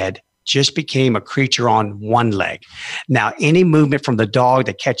biped just became a creature on one leg. Now, any movement from the dog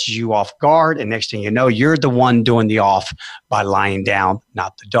that catches you off guard, and next thing you know, you're the one doing the off by lying down,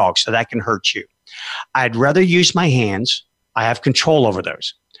 not the dog. So that can hurt you. I'd rather use my hands. I have control over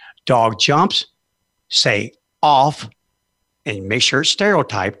those. Dog jumps, say off, and make sure it's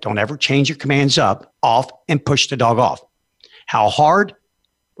stereotyped. Don't ever change your commands up, off, and push the dog off. How hard?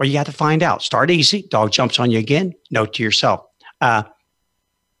 Well, you have to find out. Start easy. Dog jumps on you again. Note to yourself.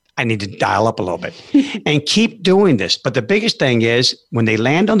 I need to dial up a little bit and keep doing this. But the biggest thing is when they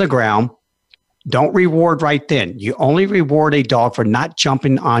land on the ground, don't reward right then. You only reward a dog for not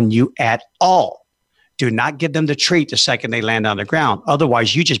jumping on you at all. Do not give them the treat the second they land on the ground.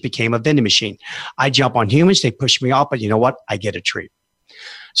 Otherwise, you just became a vending machine. I jump on humans, they push me off, but you know what? I get a treat.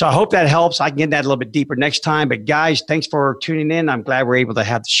 So I hope that helps. I can get that a little bit deeper next time. But guys, thanks for tuning in. I'm glad we're able to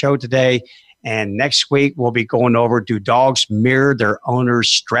have the show today. And next week, we'll be going over, do dogs mirror their owner's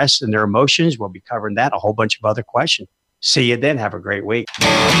stress and their emotions? We'll be covering that, a whole bunch of other questions. See you then. Have a great week.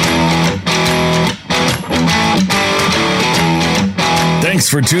 Thanks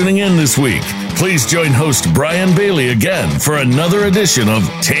for tuning in this week. Please join host Bryan Bailey again for another edition of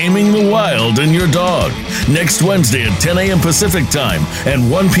Taming the Wild in Your Dog next Wednesday at 10 a.m. Pacific Time and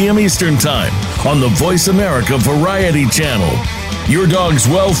 1 p.m. Eastern Time on the Voice America Variety Channel. Your dog's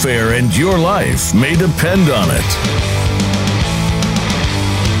welfare and your life may depend on it.